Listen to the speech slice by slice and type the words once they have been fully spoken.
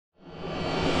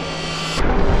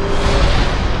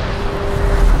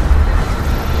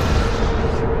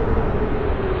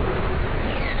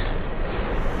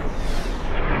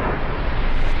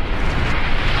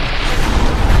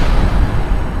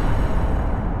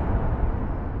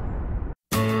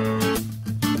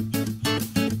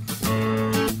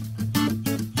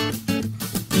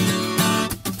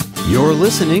You're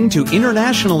listening to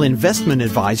international investment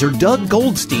advisor Doug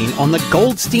Goldstein on the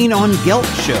Goldstein on Gelt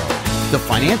show, the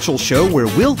financial show where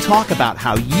we'll talk about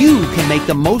how you can make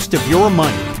the most of your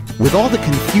money. With all the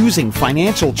confusing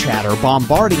financial chatter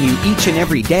bombarding you each and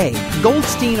every day,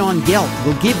 Goldstein on Gelt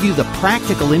will give you the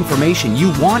practical information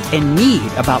you want and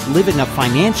need about living a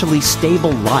financially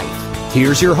stable life.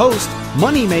 Here's your host,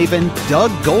 money maven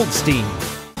Doug Goldstein.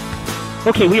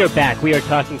 Okay, we are back. We are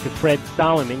talking to Fred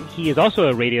Solomon. He is also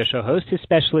a radio show host. His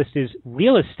specialist is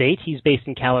real estate. He's based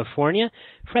in California.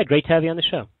 Fred, great to have you on the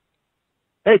show.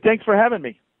 Hey, thanks for having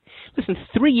me. Listen,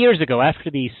 3 years ago, after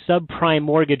the subprime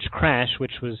mortgage crash,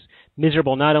 which was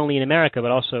miserable not only in America but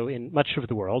also in much of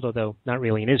the world, although not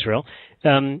really in Israel,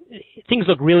 things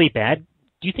look really bad.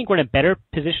 Do you think we're in a better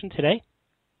position today?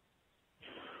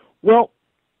 Well,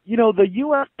 you know, the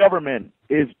U.S. government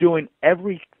is doing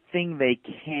everything they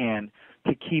can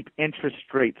to keep interest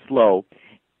rates low.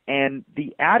 And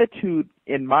the attitude,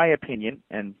 in my opinion,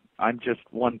 and I'm just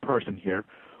one person here,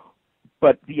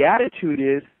 but the attitude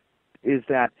is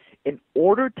that in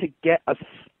order to get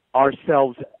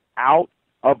ourselves out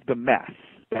of the mess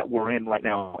that we're in right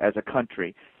now as a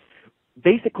country,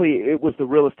 basically it was the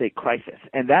real estate crisis.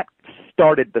 And that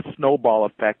started the snowball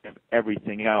effect of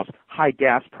everything else. High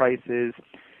gas prices,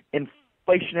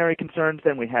 inflationary concerns,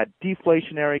 then we had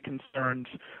deflationary concerns,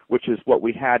 which is what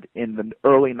we had in the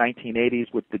early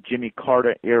 1980s with the Jimmy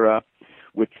Carter era,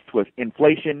 which was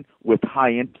inflation with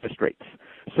high interest rates.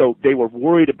 So they were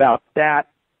worried about that,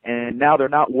 and now they're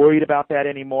not worried about that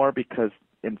anymore because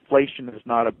inflation is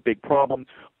not a big problem.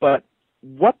 But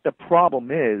what the problem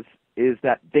is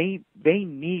that they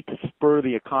need to spur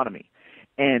the economy.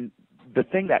 And the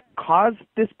thing that caused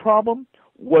this problem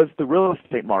was the real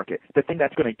estate market. The thing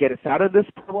that's going to get us out of this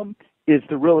problem is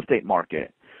the real estate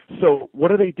market. So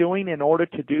what are they doing in order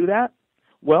to do that?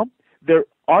 Well, they're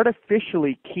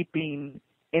artificially keeping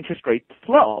interest rates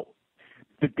low.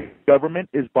 The government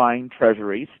is buying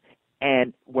treasuries,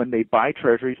 and when they buy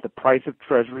treasuries, the price of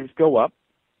treasuries go up.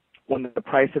 When the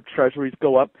price of treasuries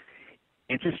go up,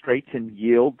 interest rates and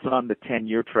yields on the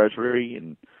 10-year treasury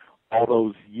and all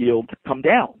those yields come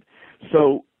down.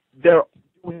 So they're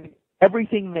doing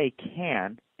everything they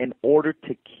can in order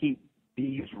to keep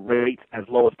these rates as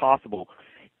low as possible.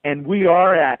 And we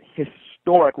are at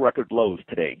historic record lows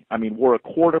today. I mean, we're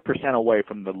 0.25% away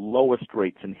from the lowest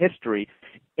rates in history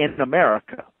in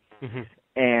America. Mm-hmm.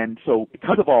 And so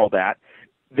because of all that,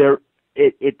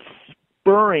 it's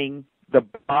spurring the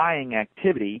buying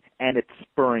activity and it's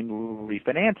spurring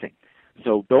refinancing.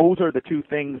 So those are the two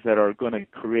things that are going to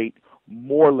create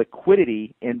more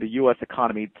liquidity in the U.S.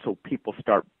 economy so people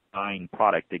start buying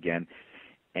product again,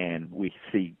 and we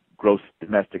see gross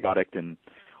domestic product and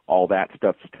all that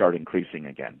stuff start increasing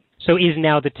again. So is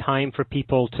now the time for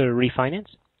people to refinance?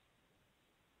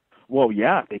 Well,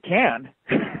 yeah, they can.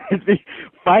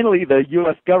 Finally, the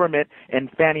U.S. government and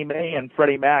Fannie Mae and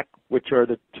Freddie Mac, which are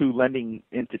the two lending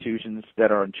institutions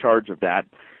that are in charge of that,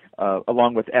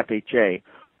 along with FHA,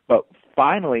 but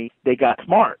finally they got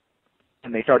smart.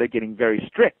 And they started getting very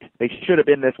strict. They should have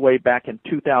been this way back in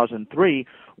 2003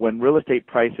 when real estate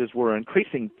prices were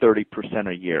increasing 30%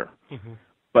 a year. Mm-hmm.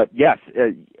 But yes,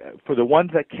 for the ones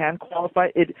that can qualify,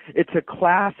 it's a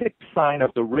classic sign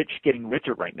of the rich getting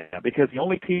richer right now, because the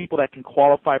only people that can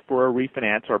qualify for a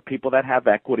refinance are people that have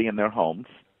equity in their homes,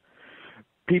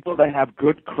 people that have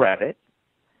good credit,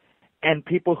 and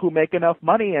people who make enough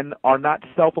money and are not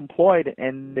self-employed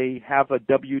and they have a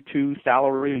W-2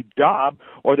 salary job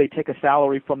or they take a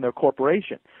salary from their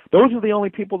corporation. Those are the only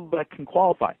people that can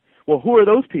qualify. Well, who are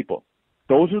those people?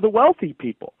 Those are the wealthy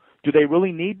people. Do they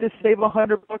really need to save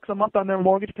 $100 a month on their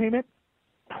mortgage payment?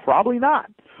 Probably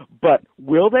not. But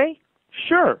will they?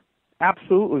 Sure.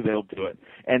 Absolutely they'll do it.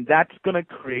 And that's going to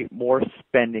create more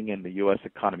spending in the U.S.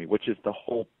 economy, which is the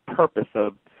whole purpose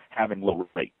of having low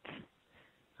rates.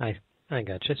 I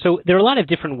gotcha. So there are a lot of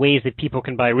different ways that people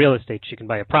can buy real estate. You can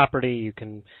buy a property. You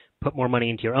can put more money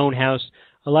into your own house.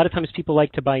 A lot of times people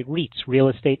like to buy REITs, real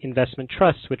estate investment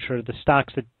trusts, which are the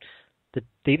stocks that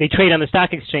they trade on the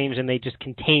stock exchange, and they just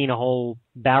contain a whole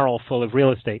barrel full of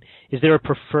real estate. Is there a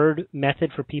preferred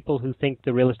method for people who think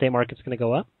the real estate market's going to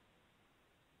go up?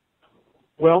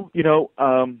 Well, you know,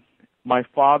 my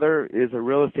father is a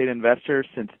real estate investor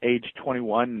since age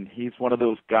 21, and he's one of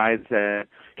those guys that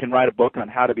can write a book on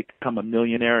how to become a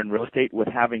millionaire in real estate with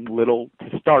having little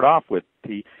to start off with.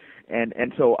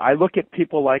 And so I look at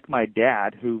people like my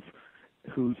dad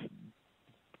who's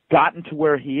gotten to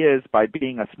where he is by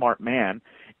being a smart man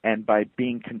and by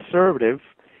being conservative,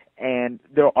 and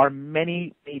there are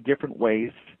many different ways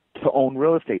to own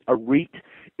real estate. A REIT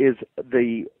is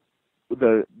the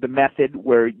the method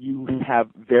where you have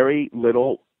very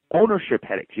little ownership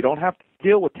headaches. You don't have to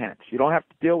deal with tenants. You don't have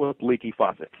to deal with leaky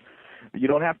faucets. You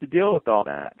don't have to deal with all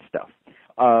that stuff.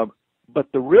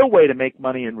 But the real way to make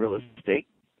money in real estate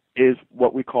is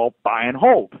what we call buy and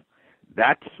hold.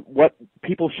 That's what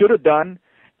people should have done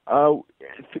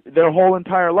their whole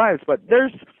entire lives. But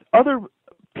there's other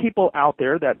people out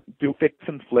there that do fix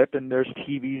and flip, and there's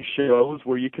TV shows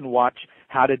where you can watch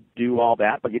how to do all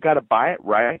that. But you got to buy it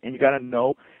right, and you got to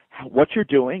know what you're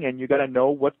doing, and you got to know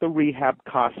what the rehab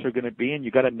costs are going to be, and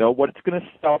you got to know what it's going to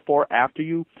sell for after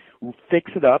you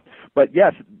fix it up. But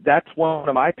yes, that's one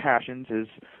of my passions, is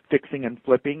fixing and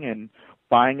flipping and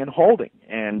buying and holding.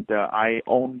 And I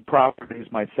own properties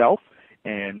myself,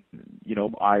 and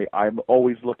I'm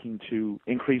always looking to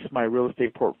increase my real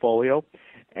estate portfolio.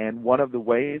 And one of the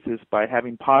ways is by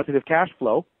having positive cash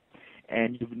flow,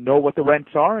 and you know what the rents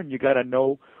are, and you got to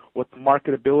know what the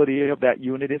marketability of that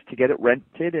unit is to get it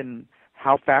rented, and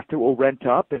how fast it will rent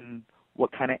up, and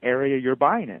what kind of area you're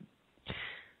buying in.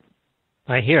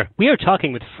 I hear. We are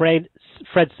talking with Fred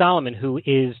Solomon, who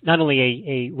is not only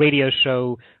a radio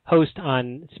show host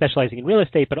on specializing in real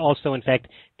estate, but also, in fact,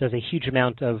 does a huge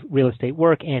amount of real estate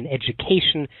work and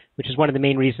education, which is one of the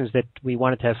main reasons that we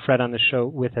wanted to have Fred on the show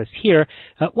with us here.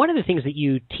 One of the things that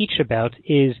you teach about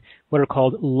is what are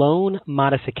called loan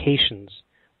modifications.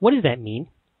 What does that mean?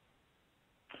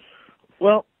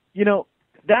 Well,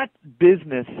 that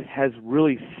business has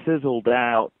really sizzled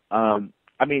out.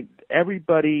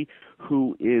 Everybody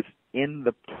who is in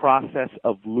the process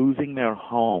of losing their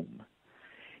home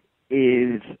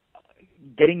is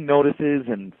getting notices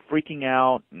and freaking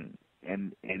out,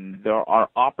 and there are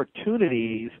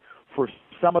opportunities for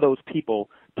some of those people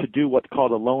to do what's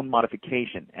called a loan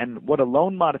modification. And what a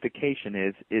loan modification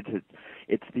is,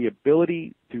 it's the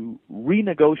ability to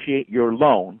renegotiate your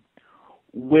loan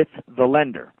with the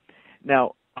lender.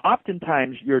 Now,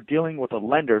 oftentimes you're dealing with a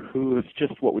lender who is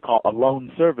just what we call a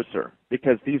loan servicer,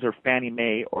 because these are Fannie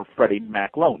Mae or Freddie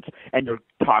Mac loans. And you're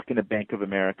talking to Bank of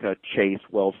America, Chase,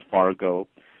 Wells Fargo,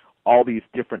 all these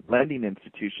different lending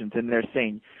institutions, and they're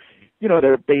saying,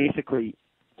 they're basically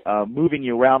moving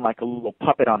you around like a little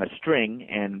puppet on a string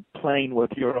and playing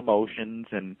with your emotions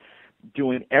and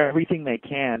doing everything they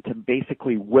can to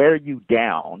basically wear you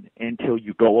down until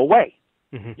you go away.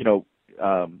 Mm-hmm.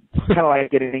 Kind of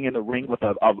like getting in the ring with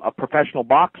a professional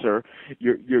boxer.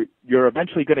 You're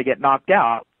eventually going to get knocked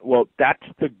out. Well, that's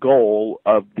the goal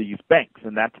of these banks,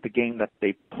 and that's the game that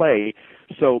they play.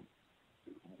 So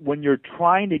when you're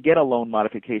trying to get a loan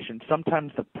modification,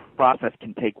 sometimes the process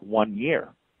can take 1 year.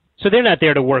 So they're not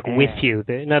there to work with you.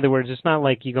 In other words, it's not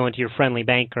like you go into your friendly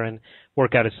banker and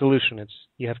work out a solution. It's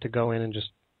you have to go in and just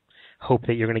hope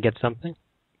that you're going to get something.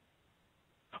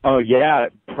 Oh, yeah,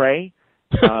 pray.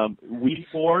 Ouija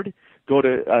board, go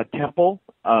to a temple,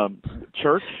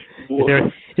 church.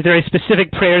 Is there a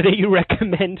specific prayer that you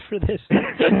recommend for this?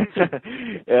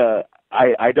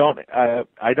 I don't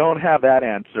have that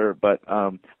answer, but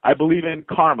I believe in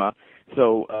karma.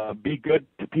 So be good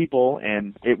to people,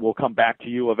 and it will come back to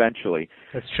you eventually.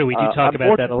 That's true. We do talk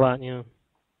about that a lot. Yeah.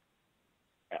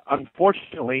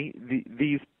 Unfortunately,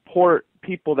 these poor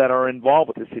people that are involved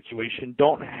with the situation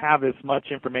don't have as much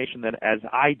information as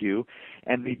I do,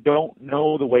 and they don't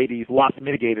know the way these loss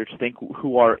mitigators think,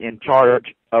 who are in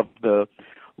charge of the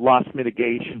loss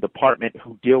mitigation department,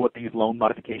 who deal with these loan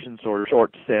modifications or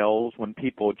short sales, when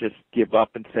people just give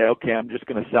up and say, okay, I'm just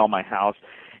going to sell my house,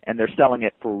 and they're selling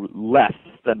it for less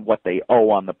than what they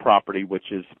owe on the property,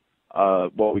 which is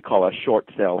what we call a short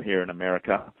sale here in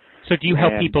America. So do you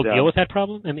help people deal with that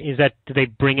problem? I mean, do they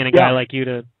bring in a guy like you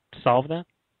to solve that?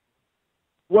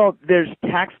 Well, there's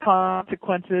tax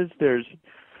consequences. There's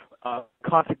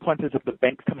consequences of the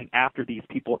banks coming after these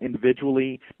people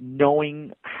individually,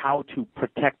 knowing how to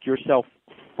protect yourself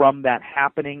from that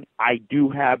happening. I do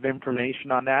have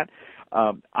information on that.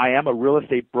 I am a real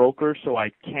estate broker, so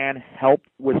I can help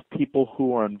with people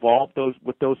who are involved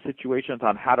with those situations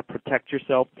on how to protect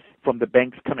yourself from the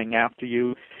banks coming after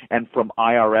you and from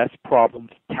IRS problems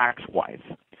tax-wise.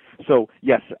 So,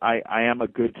 yes, I am a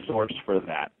good source for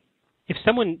that. If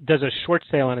someone does a short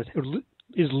sale on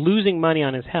is losing money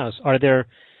on his house,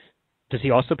 does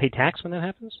he also pay tax when that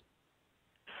happens?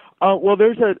 Well,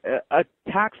 there's a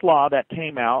tax law that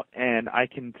came out, and I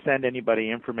can send anybody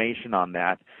information on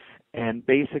that. And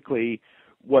basically,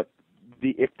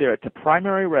 if it's a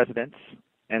primary residence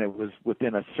and it was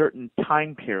within a certain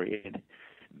time period,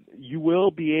 you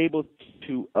will be able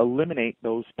to eliminate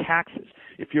those taxes.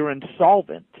 If you're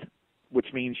insolvent,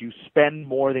 which means you spend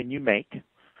more than you make,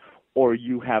 or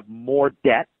you have more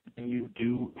debt than you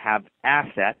do have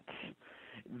assets,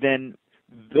 then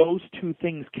those two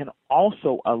things can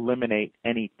also eliminate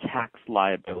any tax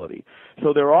liability.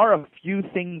 So there are a few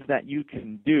things that you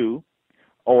can do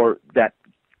or that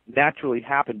naturally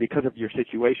happen because of your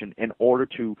situation in order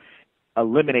to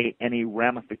eliminate any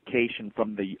ramification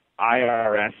from the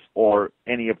IRS or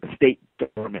any of the state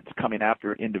governments coming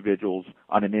after individuals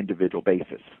on an individual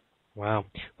basis. Wow.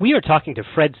 We are talking to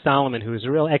Fred Solomon, who is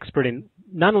a real expert in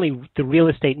not only the real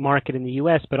estate market in the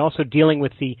U.S., but also dealing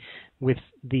with the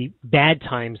bad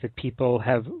times that people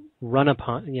have run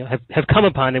upon, have come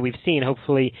upon that we've seen.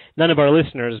 Hopefully none of our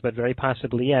listeners, but very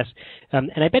possibly yes. And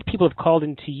I bet people have called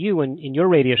into you in your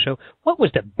radio show. What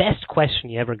was the best question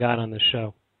you ever got on the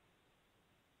show?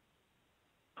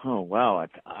 Oh, wow.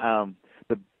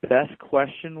 The best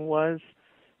question was,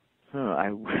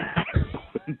 I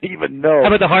wouldn't even know.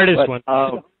 How about the hardest one?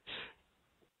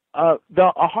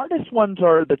 The hardest ones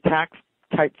are the tax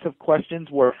types of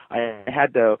questions where I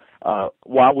had to,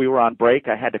 while we were on break,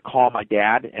 I had to call my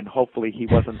dad, and hopefully he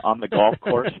wasn't on the golf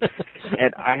course.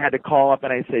 And I had to call up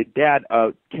and I say, Dad,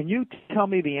 can you tell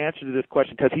me the answer to this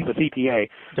question? Because he's a CPA.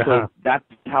 So that's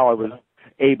how I was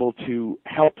able to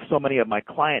help so many of my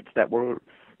clients that were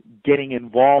getting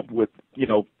involved with,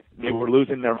 they were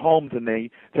losing their homes, and they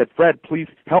said, Fred, please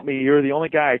help me. You're the only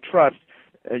guy I trust.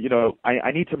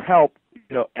 I need some help,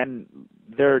 and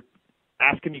they're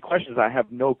asking me questions. I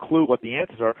have no clue what the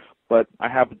answers are, but I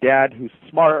have a dad who's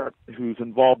smart, who's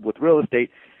involved with real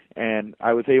estate, and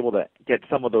I was able to get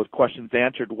some of those questions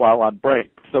answered while on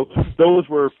break. So those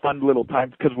were fun little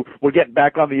times because we're getting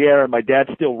back on the air, and my dad's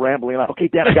still rambling on. Okay,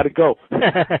 Dad, I got to go.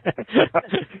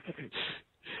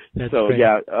 So great.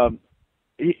 Yeah,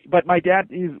 but my dad,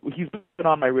 he's been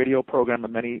on my radio program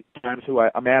many times.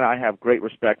 A man I have great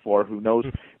respect for, who knows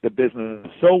the business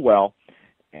so well,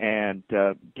 and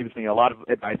gives me a lot of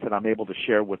advice that I'm able to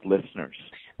share with listeners.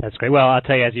 That's great. Well, I'll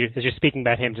tell you, as you're speaking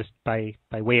about him, just by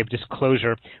way of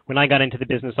disclosure, when I got into the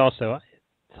business, also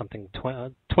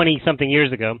 20-something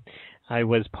years ago, I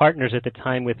was partners at the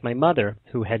time with my mother,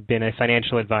 who had been a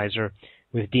financial advisor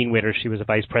with Dean Witter. She was a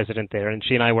vice president there, and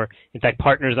she and I were, in fact,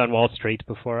 partners on Wall Street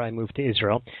before I moved to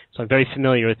Israel. So I'm very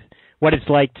familiar with what it's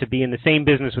like to be in the same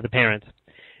business with a parent.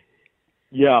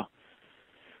 Yeah.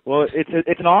 Well,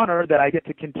 it's an honor that I get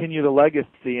to continue the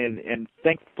legacy, and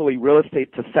thankfully real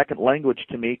estate's a second language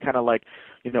to me, kind of like,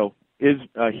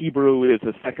 Hebrew is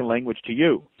a second language to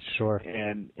you. Sure.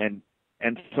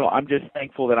 And so I'm just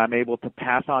thankful that I'm able to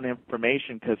pass on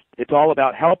information, because it's all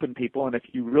about helping people. And if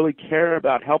you really care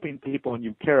about helping people and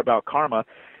you care about karma,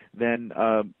 then,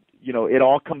 it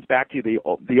all comes back to the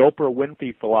Oprah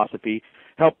Winfrey philosophy.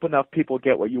 Help enough people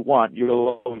get what you want,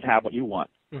 you'll always have what you want.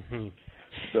 Mm-hmm.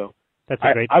 So that's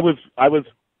a great.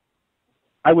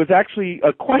 I was actually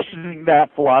questioning that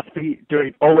philosophy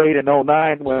during 2008 and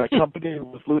 2009 when a company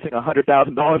was losing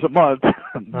 $100,000 a month.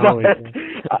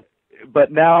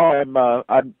 But now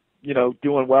I'm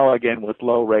doing well again with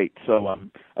low rates. So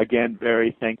I'm again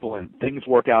very thankful, and things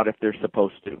work out if they're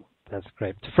supposed to. That's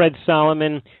great. Fred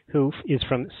Solomon, who is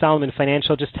from Solomon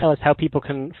Financial, just tell us how people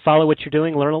can follow what you're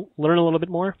doing, learn a little bit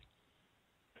more.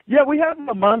 Yeah, we have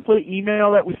a monthly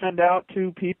email that we send out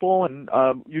to people, and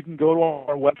you can go to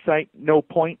our website, no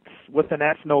points with an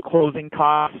S, no closing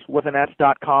costs with an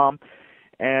S.com.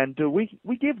 And we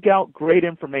give Gelt great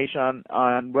information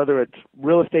on whether it's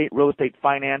real estate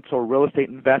finance, or real estate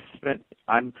investment.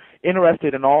 I'm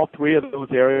interested in all three of those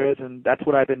areas, and that's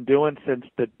what I've been doing since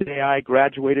the day I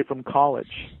graduated from college.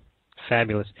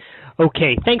 Fabulous.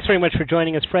 Okay, thanks very much for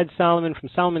joining us, Fred Solomon from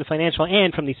Solomon Financial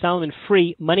and from the Solomon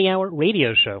Free Money Hour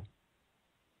radio show.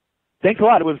 Thanks a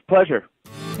lot. It was a pleasure.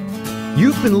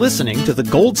 You've been listening to the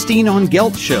Goldstein on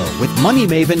Gelt show with money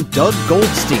maven Doug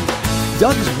Goldstein.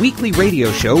 Doug's weekly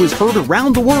radio show is heard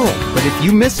around the world, but if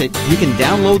you miss it, you can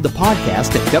download the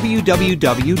podcast at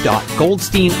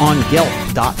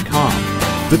www.goldsteinongelt.com.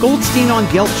 The Goldstein on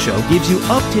Gelt show gives you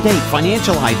up-to-date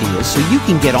financial ideas so you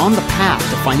can get on the path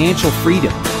to financial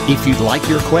freedom. If you'd like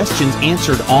your questions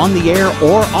answered on the air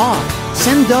or off,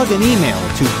 send Doug an email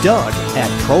to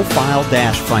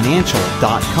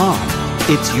doug@profile-financial.com.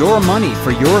 It's your money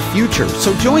for your future,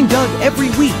 so join Doug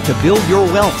every week to build your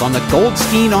wealth on the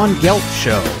Goldstein on Gelt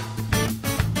show.